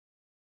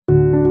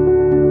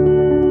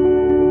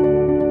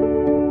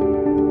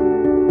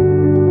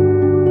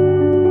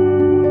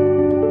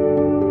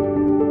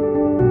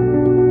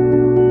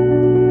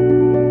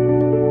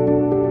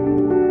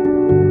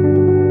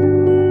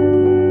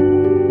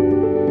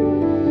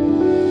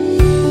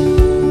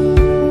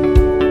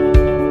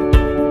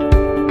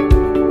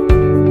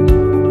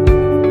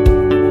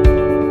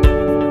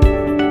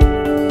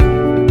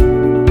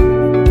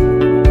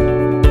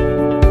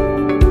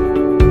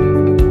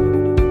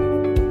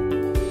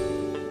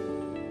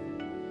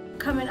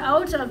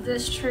out of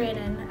this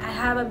training, I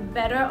have a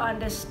better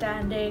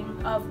understanding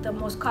of the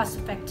most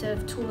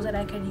cost-effective tools that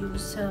I can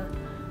use to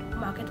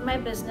market my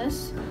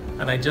business.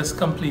 And I just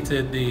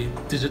completed the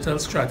Digital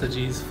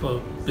Strategies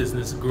for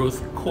Business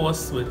Growth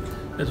course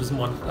that was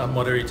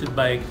moderated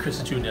by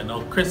Chris Jr.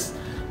 Now Chris,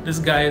 this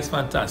guy is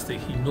fantastic.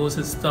 He knows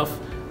his stuff.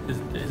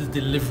 His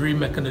delivery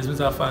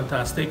mechanisms are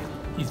fantastic.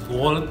 He's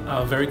all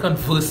very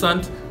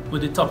conversant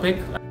with the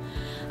topic.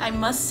 I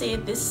must say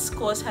this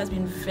course has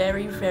been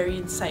very, very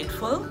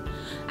insightful,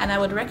 and I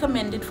would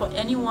recommend it for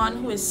anyone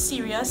who is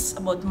serious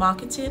about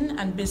marketing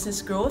and business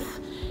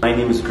growth. My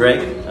name is Greg,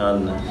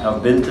 and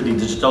I've been to the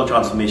Digital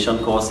Transformation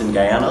course in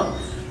Guyana.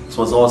 This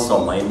was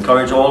awesome. I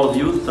encourage all of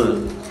you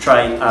to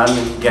try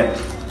and get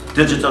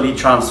digitally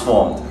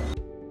transformed.